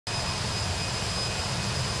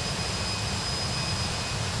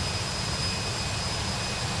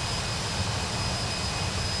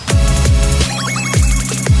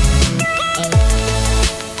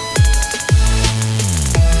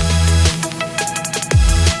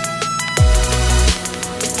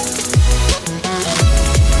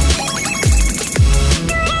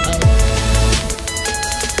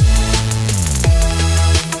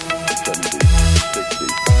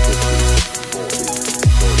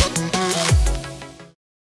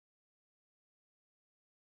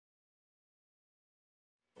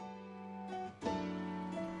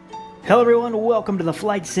Hello everyone, welcome to the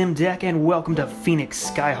Flight Sim Deck and welcome to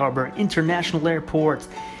Phoenix Skyharbor International Airport.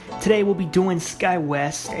 Today we'll be doing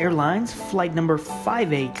Skywest Airlines flight number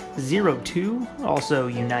 5802, also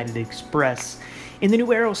United Express, in the new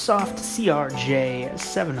Aerosoft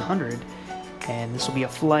CRJ-700. And this will be a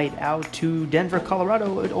flight out to Denver,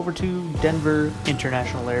 Colorado, over to Denver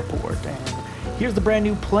International Airport. And here's the brand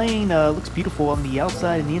new plane. Looks beautiful on the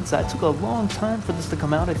outside and the inside. It took a long time for this to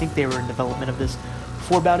come out. I think they were in development of this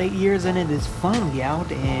for about 8 years, and it is finally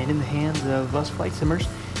out and in the hands of us flight simmers.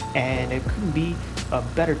 And it couldn't be a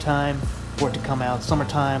better time for it to come out.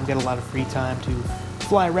 Summertime, get a lot of free time to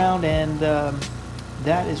fly around, and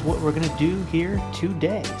that is what we're going to do here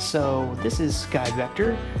today. So this is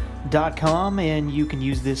SkyVector.com, and you can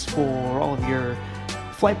use this for all of your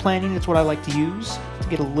flight planning. It's what I like to use to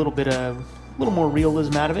get a little more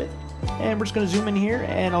realism out of it. And we're just going to zoom in here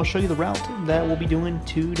and I'll show you the route that we'll be doing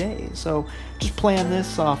today. So just plan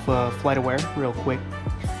this off FlightAware real quick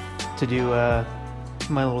to do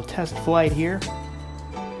my little test flight here.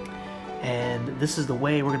 And this is the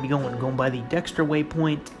way we're going to be going by the Dexter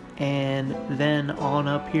waypoint and then on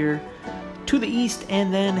up here to the east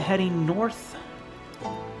and then heading north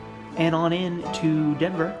and on in to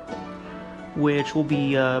Denver, which will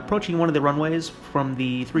be approaching one of the runways from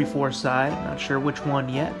the 3-4 side. Not sure which one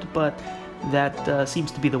yet, but that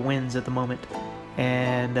seems to be the winds at the moment.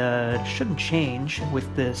 And it shouldn't change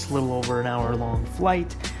with this little over an hour long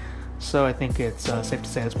flight, so I think it's safe to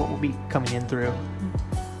say that's what we'll be coming in through.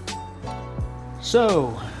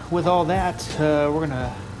 So, with all that, we're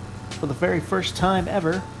gonna, for the very first time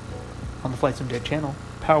ever on the Flight Sim Deck channel,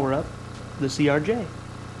 power up the CRJ.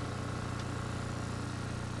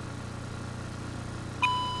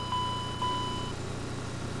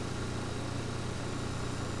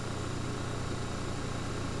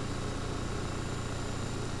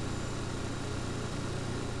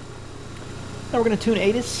 Now we're going to tune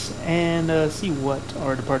ATIS and see what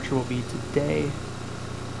our departure will be today.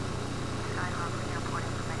 Skyharbor Airport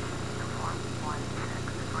information, uniform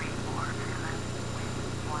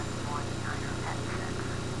 16347, wind 119 at 6,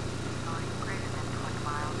 visibility greater than 20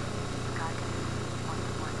 miles, sky conditions 1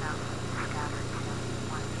 to 1,000, scattered to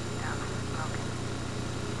 1 to 2,000, broken,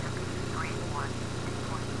 EW31,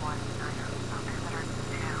 2.19, altimeter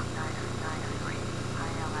 2993,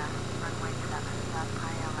 ILS, runway 7, left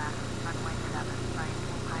ILS, runway 7, right,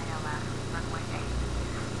 ILS, runway 8,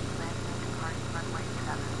 landing departing runway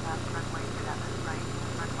 7, left runway 7, right,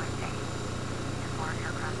 runway 8. If our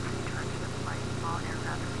aircraft return to the flight, all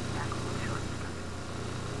aircraft feedback will short circuit.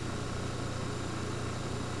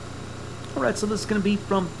 Alright, so this is going to be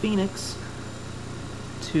from Phoenix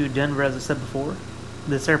to Denver, as I said before.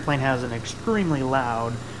 This airplane has an extremely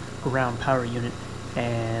loud ground power unit,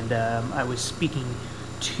 and I was speaking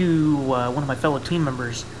to one of my fellow team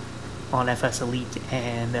members on FSElite,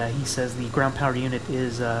 and he says the ground power unit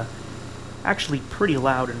is actually pretty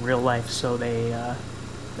loud in real life, so they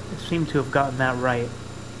seem to have gotten that right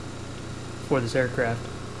for this aircraft.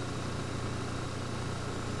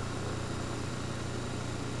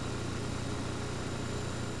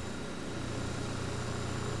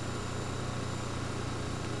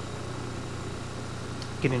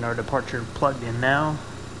 Getting our departure plugged in now.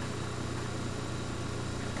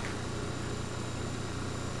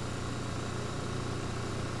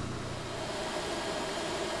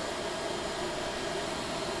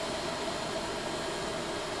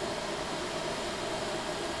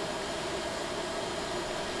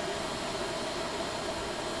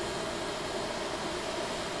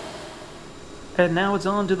 And now it's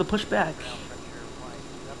on to the pushback.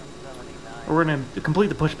 We're going to complete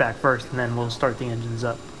the pushback first, and then we'll start the engines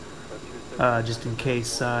up. Just in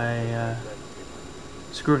case I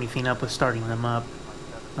screw anything up with starting them up.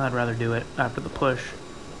 I'd rather do it after the push.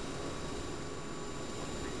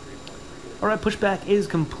 Alright, pushback is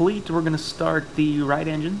complete. We're going to start the right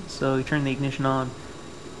engine, so you turn the ignition on.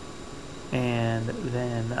 And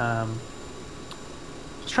then,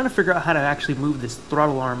 just trying to figure out how to actually move this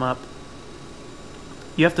throttle arm up.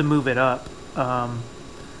 You have to move it up,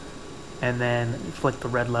 and then flick the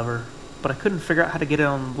red lever. But I couldn't figure out how to get it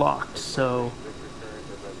unlocked, so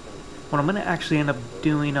what I'm going to actually end up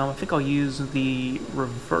doing, I think I'll use the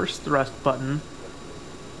reverse thrust button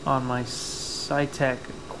on my Saitek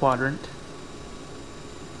quadrant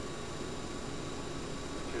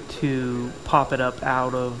to pop it up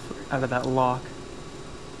out of that lock.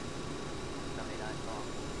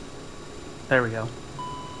 There we go.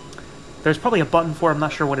 There's probably a button for it, I'm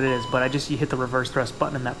not sure what it is, but you hit the reverse thrust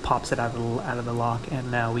button and that pops it out of the lock,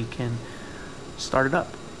 and now we can start it up.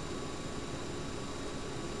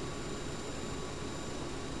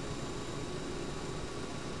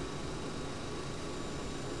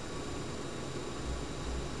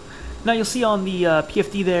 Now you'll see on the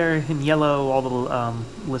PFD there in yellow all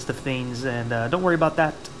the list of things, and don't worry about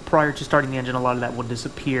that. Prior to starting the engine, a lot of that will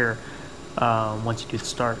disappear once you do the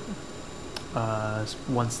start,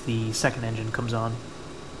 once the second engine comes on.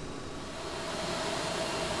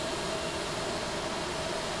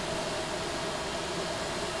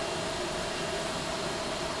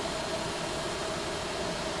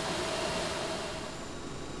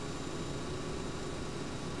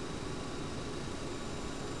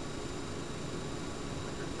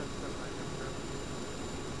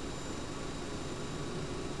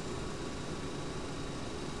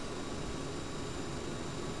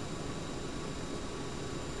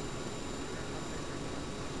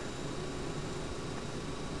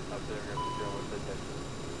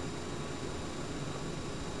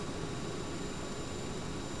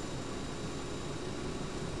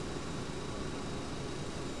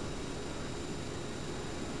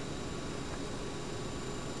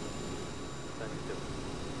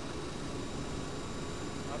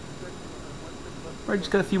 Alright,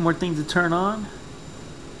 just got a few more things to turn on.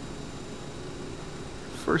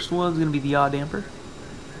 First one's going to be the yaw damper.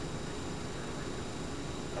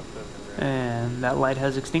 And that light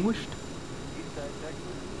has extinguished.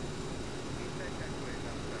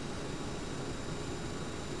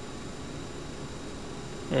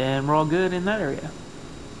 And we're all good in that area.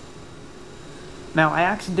 Now, I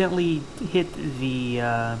accidentally hit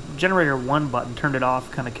the generator 1 button, turned it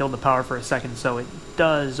off, kind of killed the power for a second, so it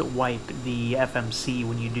does wipe the FMC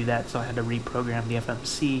when you do that, so I had to reprogram the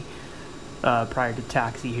FMC prior to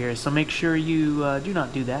taxi here, so make sure you do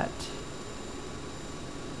not do that.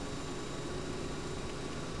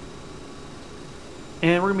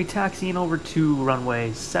 And we're going to be taxiing over to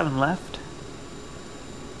runway 7 left,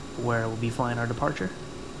 where we'll be flying our departure.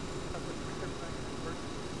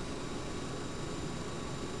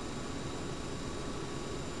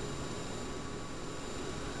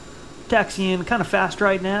 Taxiing kind of fast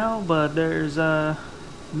right now, but there's no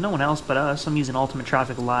one else but us. I'm using Ultimate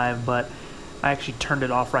Traffic Live, but I actually turned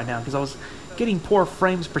it off right now because I was getting poor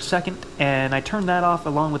frames per second, and I turned that off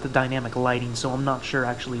along with the dynamic lighting, so I'm not sure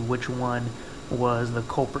actually which one was the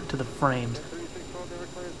culprit to the frames.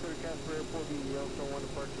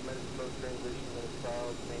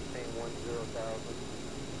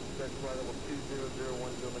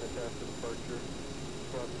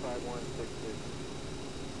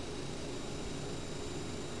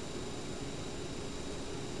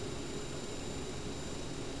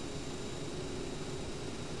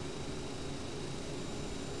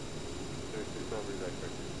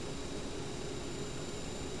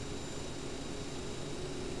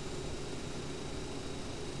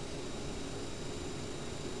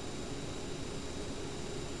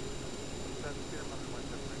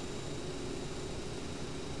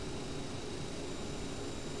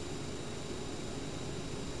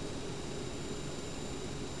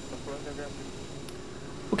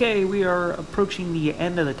 Okay, we are approaching the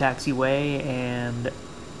end of the taxiway and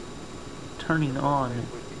turning on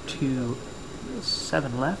to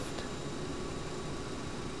 7 left,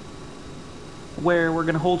 where we're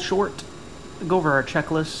going to hold short, go over our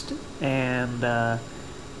checklist, and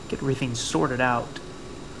get everything sorted out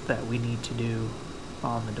that we need to do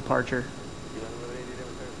on the departure.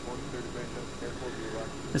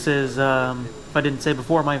 This is, if I didn't say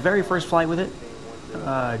before, my very first flight with it.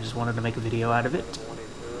 I just wanted to make a video out of it,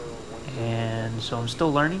 and so I'm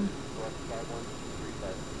still learning.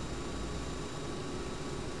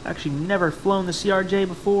 Actually never flown the CRJ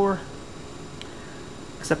before,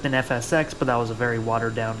 except in FSX, but that was a very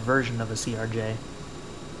watered down version of a CRJ.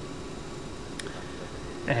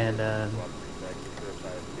 And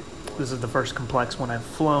this is the first complex one I've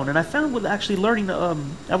flown, and I found with actually learning,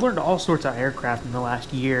 I've learned all sorts of aircraft in the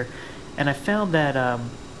last year, and I found that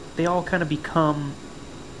they all kind of become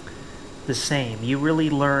the same. You really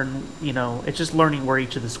learn, you know, it's just learning where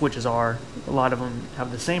each of the switches are. A lot of them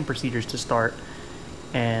have the same procedures to start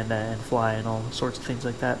and fly and all sorts of things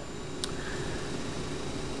like that.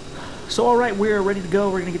 So alright, we're ready to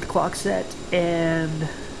go. We're going to get the clock set, and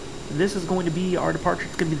this is going to be our departure.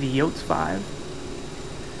 It's going to be the Yoke 5,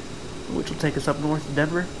 which will take us up north to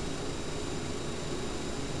Denver.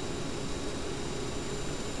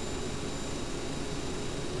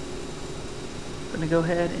 I'm going to go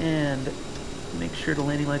ahead and make sure the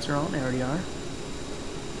landing lights are on. They already are.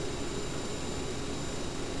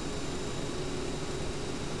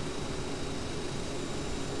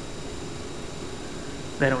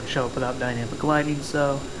 They don't show up without dynamic lighting,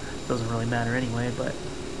 so it doesn't really matter anyway, but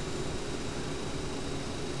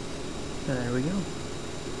there we go.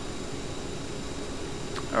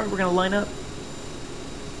 Alright, we're going to line up,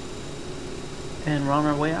 and we're on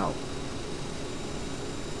our way out.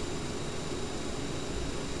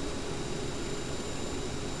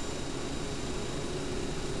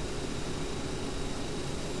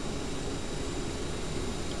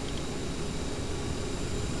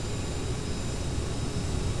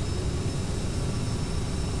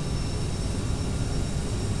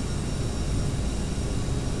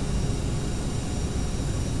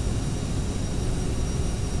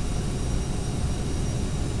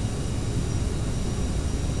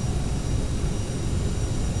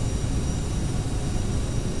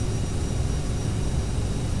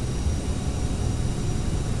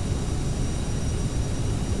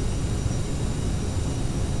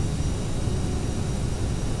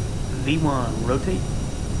 V1, rotate.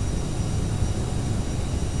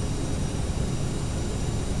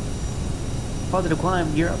 Positive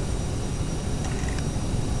climb, gear up.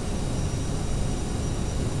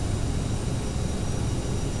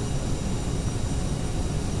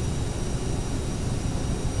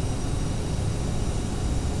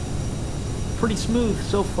 Pretty smooth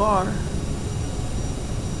so far.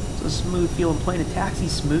 It's a smooth feeling plane of taxi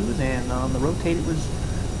smooth, and on the rotate it was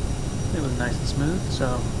nice and smooth,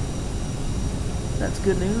 so that's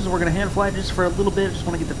good news. We're gonna hand fly just for a little bit. Just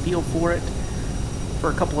want to get the feel for it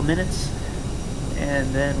for a couple of minutes,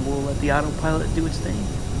 and then we'll let the autopilot do its thing.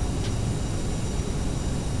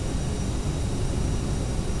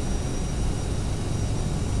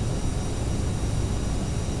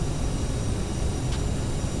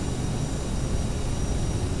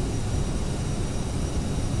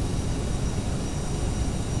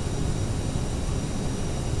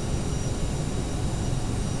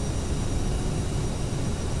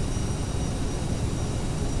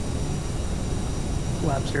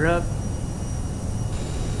 Flaps are up.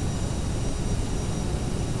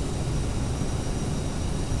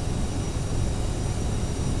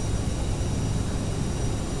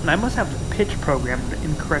 And I must have the pitch programmed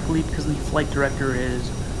incorrectly because the flight director is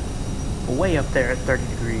way up there at 30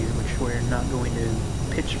 degrees, which we're not going to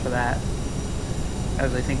pitch for that,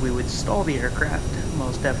 as I think we would stall the aircraft,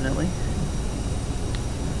 most definitely.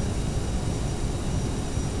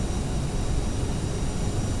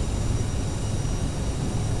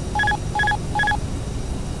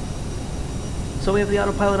 So we have the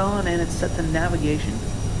autopilot on, and it's set to navigation,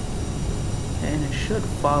 and it should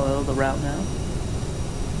follow the route now.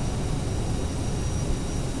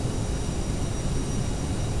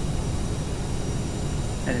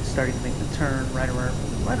 And it's starting to make the turn right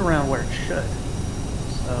around where it should.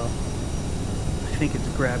 So I think it's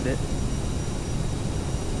grabbed it.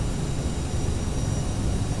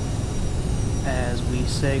 As we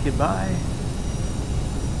say goodbye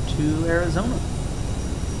to Arizona.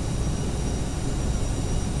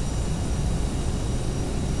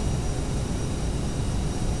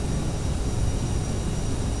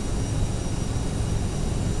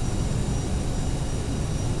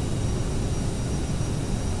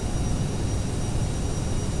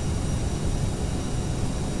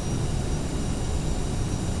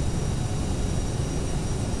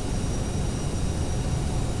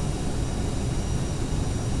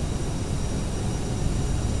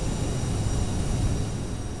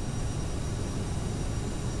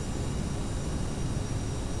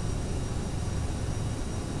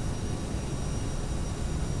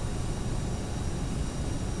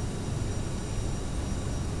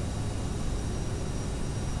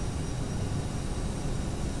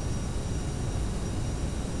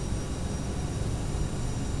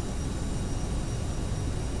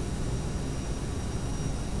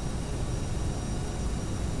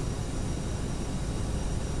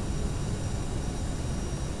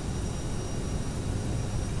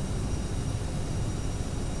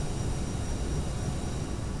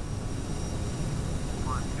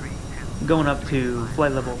 Going up to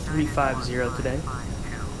flight level 350 today.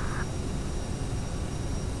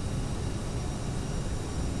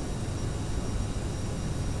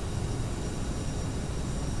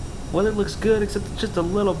 Weather looks good, except it's just a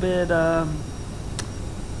little bit,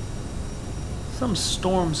 some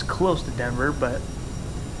storms close to Denver, but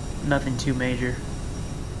nothing too major.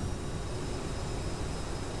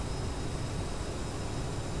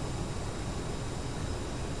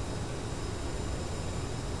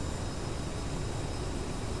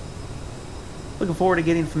 Looking forward to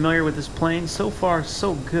getting familiar with this plane. So far,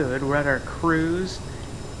 so good. We're at our cruise,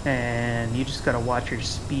 and you just gotta watch your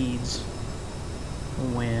speeds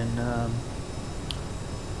when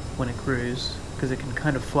it cruises, because it can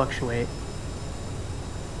kind of fluctuate.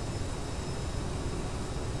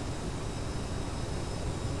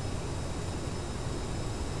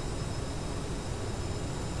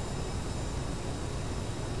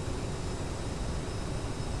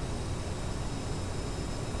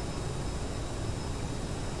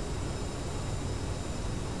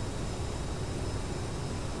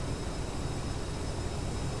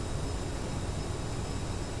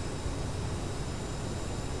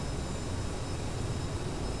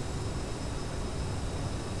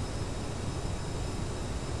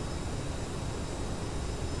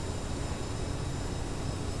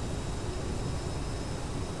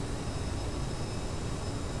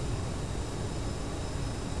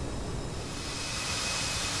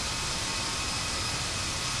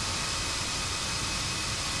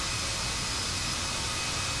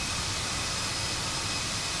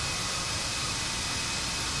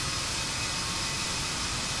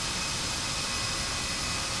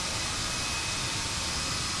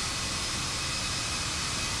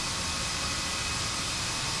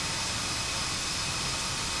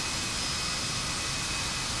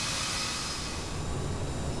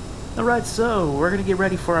 Alright, so we're going to get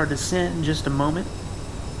ready for our descent in just a moment.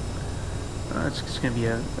 It's just going to be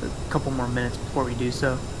a couple more minutes before we do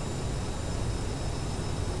so.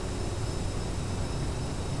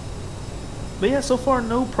 But yeah, so far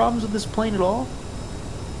no problems with this plane at all.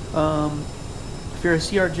 If you're a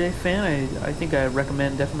CRJ fan, I think I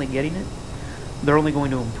recommend definitely getting it. They're only going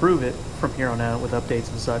to improve it from here on out with updates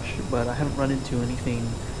and such, but I haven't run into anything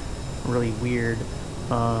really weird.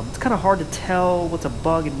 It's kind of hard to tell what's a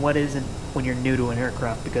bug and what isn't when you're new to an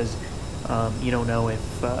aircraft, because you don't know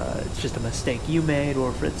if it's just a mistake you made or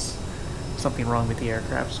if it's something wrong with the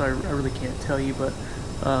aircraft, so I really can't tell you, but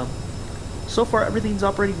so far everything's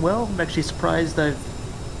operating well. I'm actually surprised I've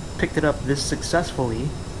picked it up this successfully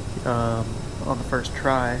on the first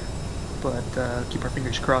try, but keep our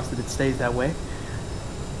fingers crossed that it stays that way.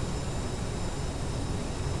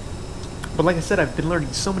 But like I said, I've been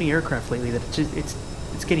learning so many aircraft lately that it's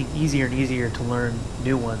getting easier and easier to learn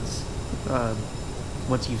new ones.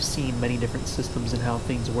 Once you've seen many different systems and how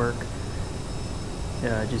things work,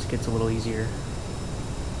 it just gets a little easier.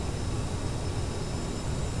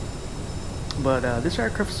 But this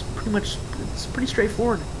aircraft's it's pretty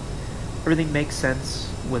straightforward. Everything makes sense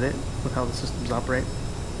with it, with how the systems operate.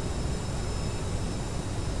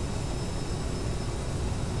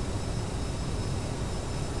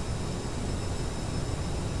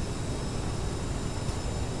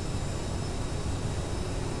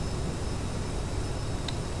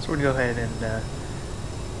 So we're going to go ahead and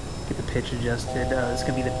get the pitch adjusted. It's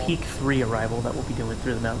going to be the peak 3 arrival that we'll be doing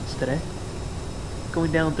through the mountains today.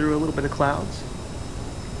 Going down through a little bit of clouds.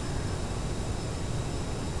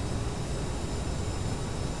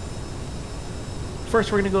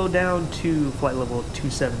 First we're going to go down to flight level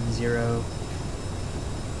 270.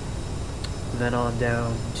 Then on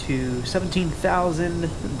down to 17,000,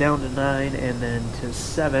 down to 9, and then to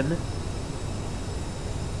 7,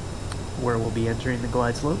 where we'll be entering the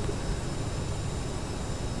glide slope.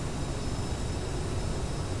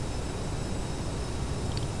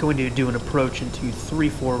 Going to do an approach into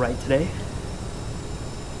 3-4 right today.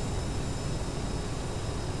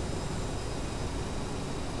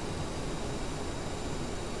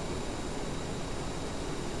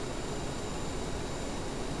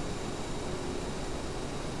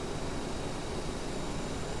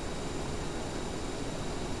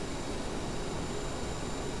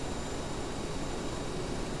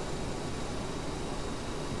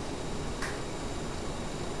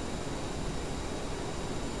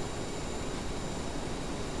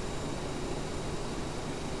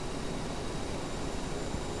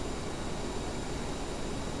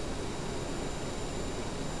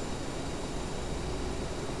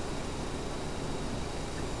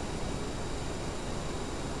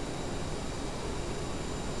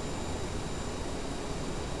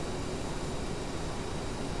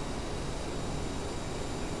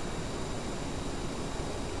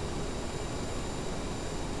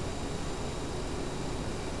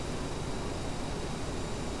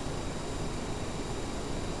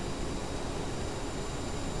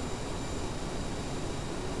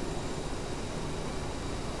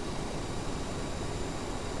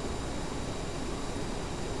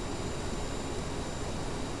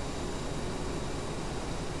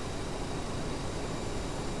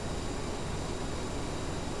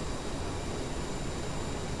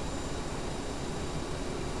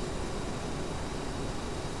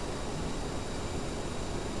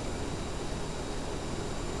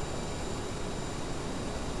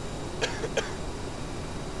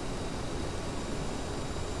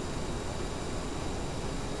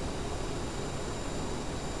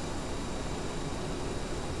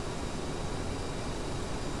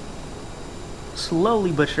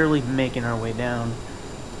 Slowly but surely making our way down.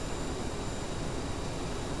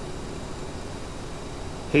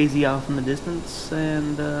 Hazy off in the distance,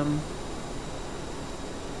 and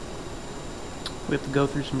we have to go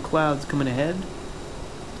through some clouds coming ahead.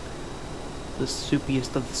 The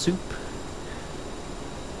soupiest of the soup.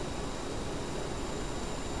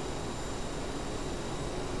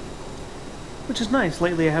 Which is nice.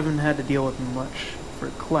 Lately I haven't had to deal with much for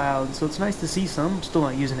clouds, so it's nice to see some. I'm still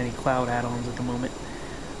not using any cloud add-ons at the moment.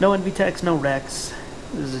 No NVTEX, no Rex.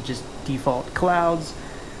 This is just default clouds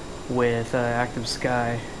with active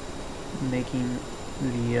sky making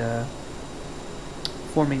the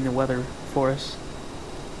forming the weather for us.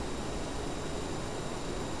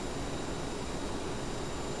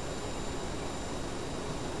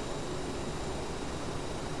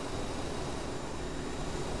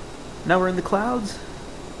 Now we're in the clouds.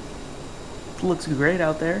 It looks great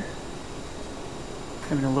out there.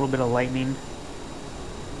 Having a little bit of lightning.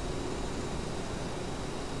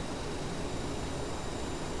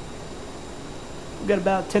 We've got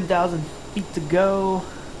about 10,000 feet to go.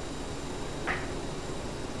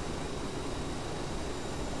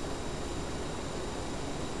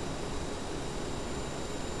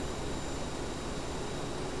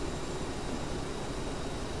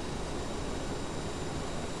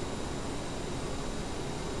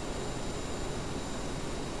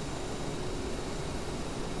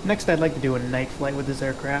 Next, I'd like to do a night flight with this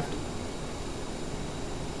aircraft.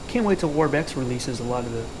 Can't wait till Orbx releases a lot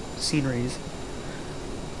of the sceneries.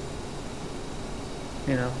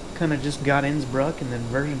 You know, kind of just got Innsbruck, and then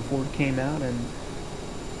version 4 came out, and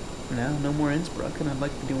now no more Innsbruck, and I'd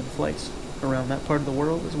like to be doing flights around that part of the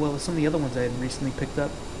world, as well as some of the other ones I had recently picked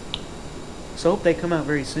up. So I hope they come out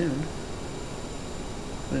very soon.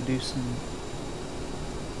 I'm going to do some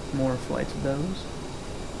more flights of those.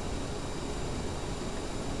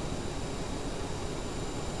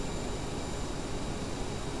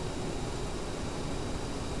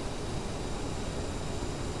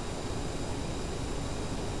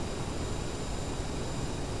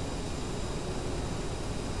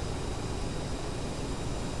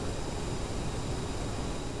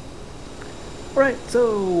 Alright,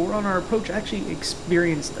 so we're on our approach. I actually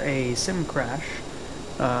experienced a sim crash.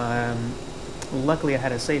 Luckily I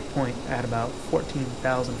had a save point at about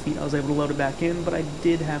 14,000 feet. I was able to load it back in, but I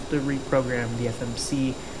did have to reprogram the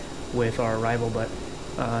FMC with our arrival, but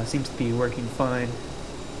seems to be working fine.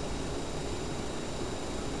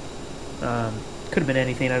 Could have been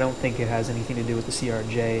anything. I don't think it has anything to do with the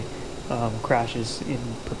CRJ. Crashes in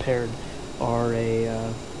Prepared are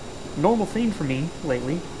a normal thing for me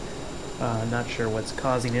lately. Not sure what's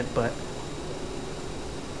causing it, but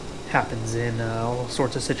happens in all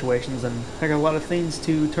sorts of situations, and I got a lot of things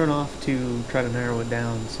to turn off to try to narrow it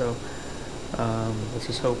down, so let's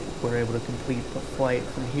just hope we're able to complete the flight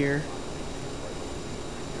from here.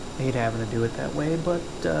 I hate having to do it that way, but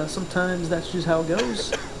sometimes that's just how it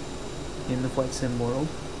goes in the flight sim world.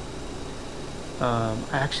 I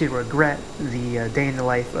actually regret the day in the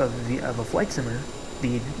life of a flight simmer,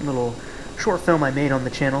 the little short film I made on the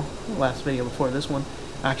channel, last video before this one.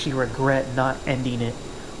 I actually regret not ending it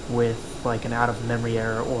with like an out of memory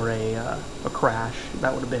error or a crash.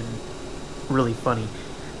 That would have been really funny.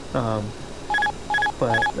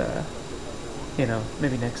 But you know,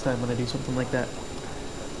 maybe next time when I do something like that.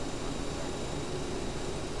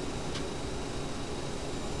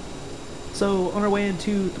 So on our way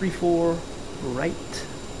into 3-4 right,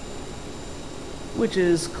 which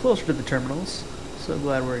is closer to the terminals. So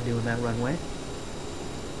glad we're doing that runway.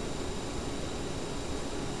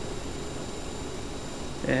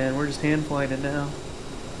 And we're just hand flying it now.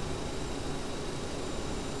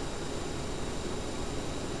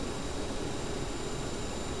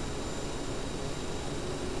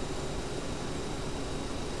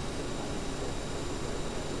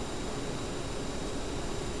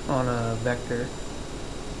 On a Vector.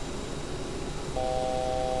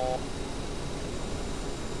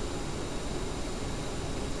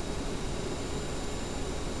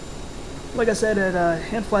 Like I said, it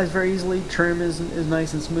hand flies very easily. Trim is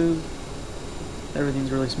nice and smooth. Everything's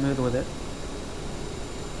really smooth with it.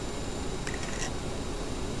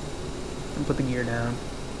 And put the gear down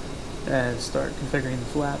and start configuring the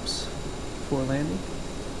flaps for landing.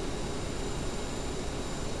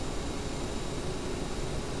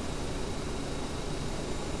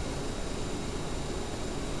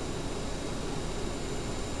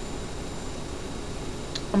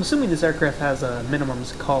 I'm assuming this aircraft has a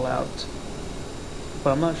minimums call out,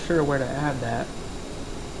 but I'm not sure where to add that.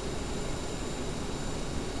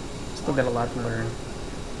 Still got a lot to learn.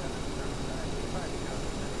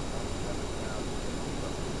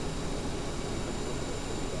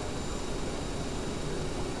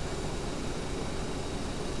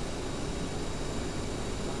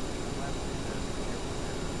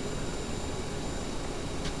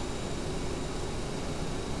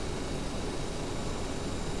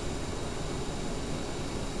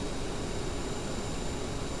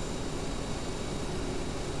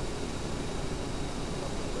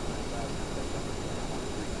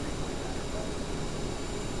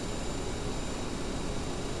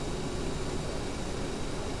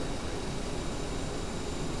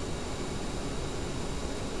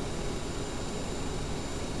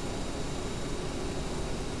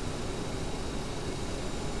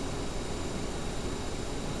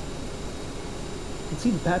 You can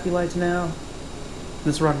see the PAPI lights now.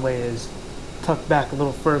 This runway is tucked back a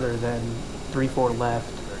little further than 3-4 left.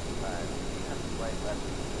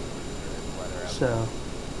 So,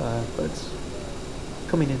 but it's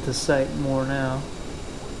coming into sight more now.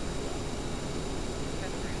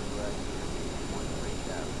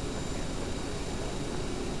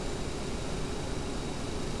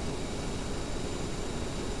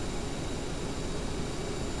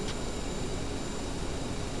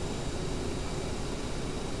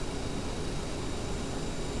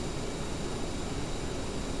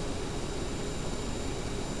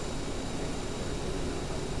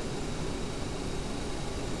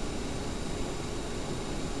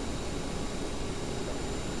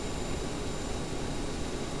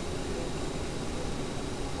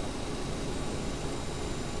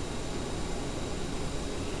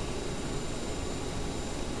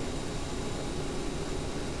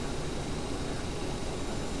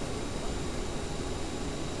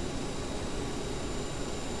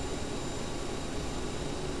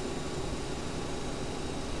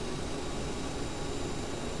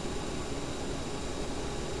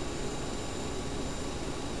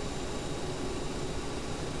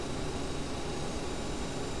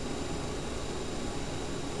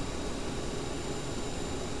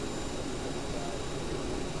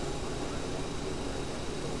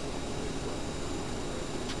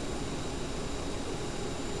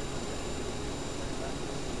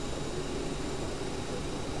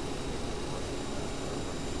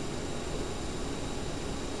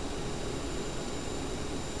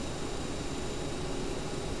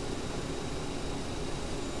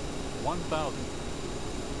 1000.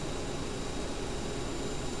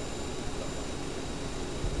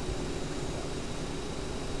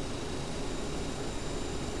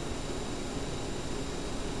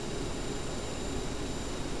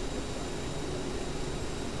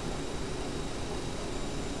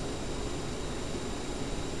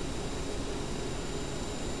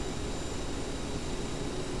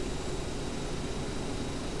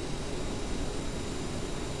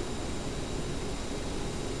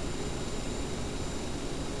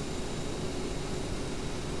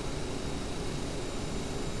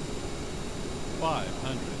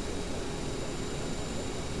 500.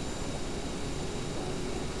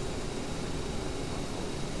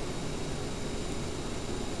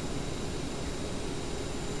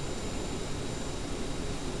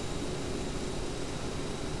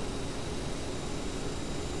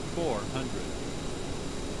 400.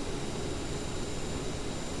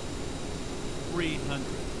 300.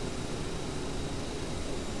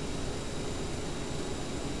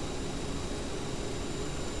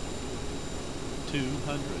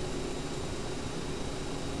 200.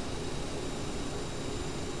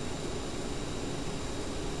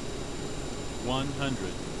 100.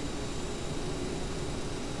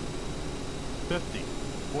 50.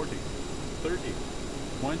 40. 30.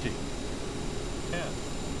 20. 10.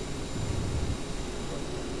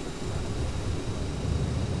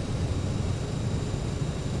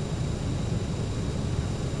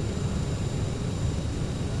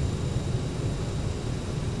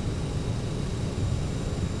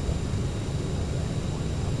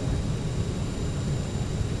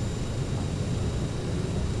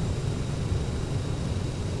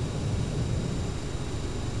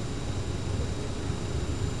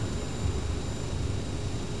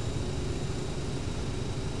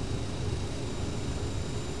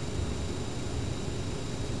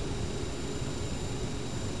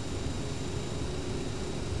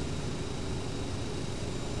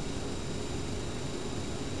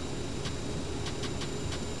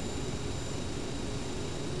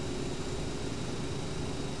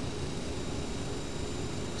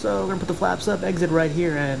 So we're going to put the flaps up, exit right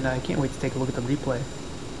here, and I can't wait to take a look at the replay.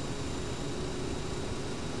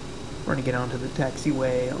 We're going to get onto the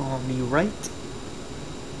taxiway on the right,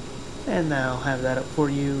 and I'll have that up for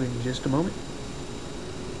you in just a moment.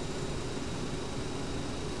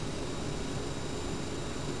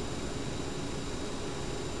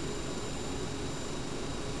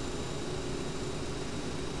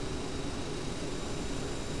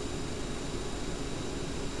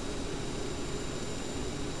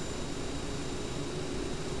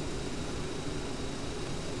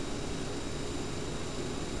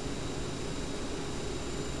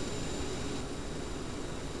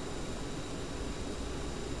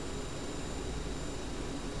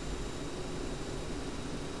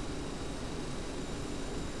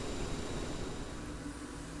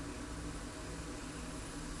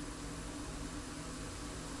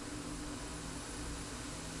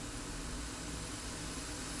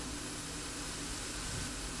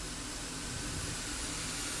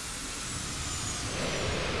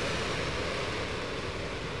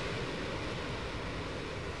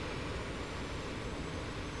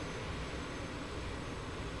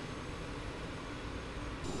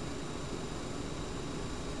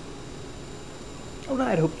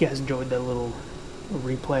 Alright, I hope you guys enjoyed that little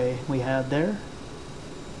replay we had there.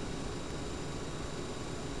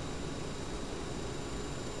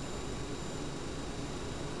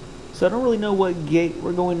 So I don't really know what gate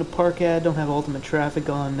we're going to park at. Don't have ultimate traffic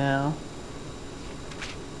on now.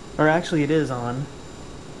 Or actually it is on.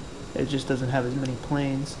 It just doesn't have as many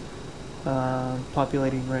planes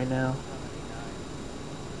populating right now.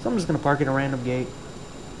 So I'm just going to park at a random gate.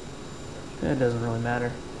 It doesn't really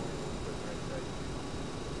matter.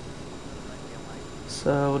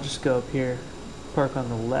 So we'll just go up here, park on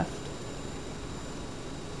the left,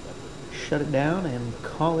 shut it down, and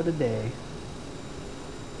call it a day.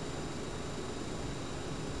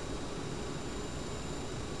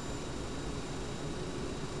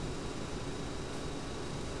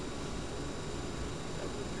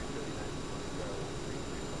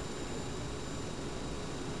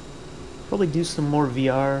 Probably do some more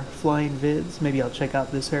VR flying vids. Maybe I'll check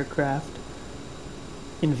out this aircraft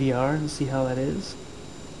in VR and see how that is.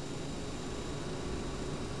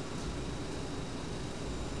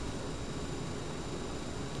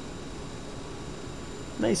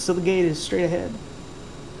 Nice, so the gate is straight ahead.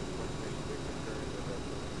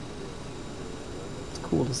 It's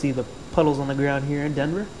cool to see the puddles on the ground here in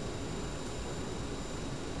Denver.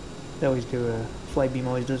 They always do Flight Beam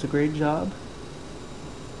always does a great job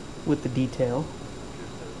with the detail.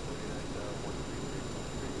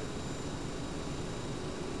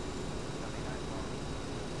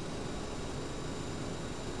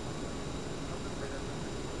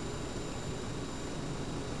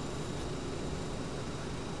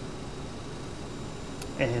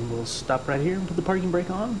 And we'll stop right here and put the parking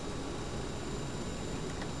brake on.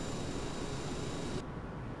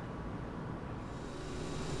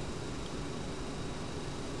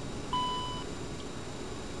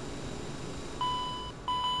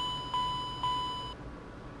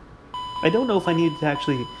 I don't know if I needed to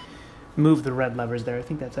actually move the red levers there. I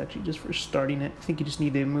think that's actually just for starting it. I think you just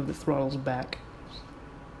need to move the throttles back.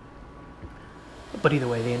 But either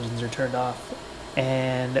way, the engines are turned off.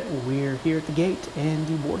 And we're here at the gate and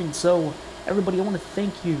deboarding. So, everybody, I want to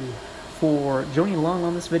thank you for joining along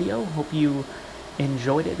on this video. Hope you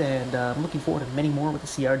enjoyed it, and I'm looking forward to many more with the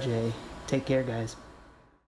CRJ. Take care, guys.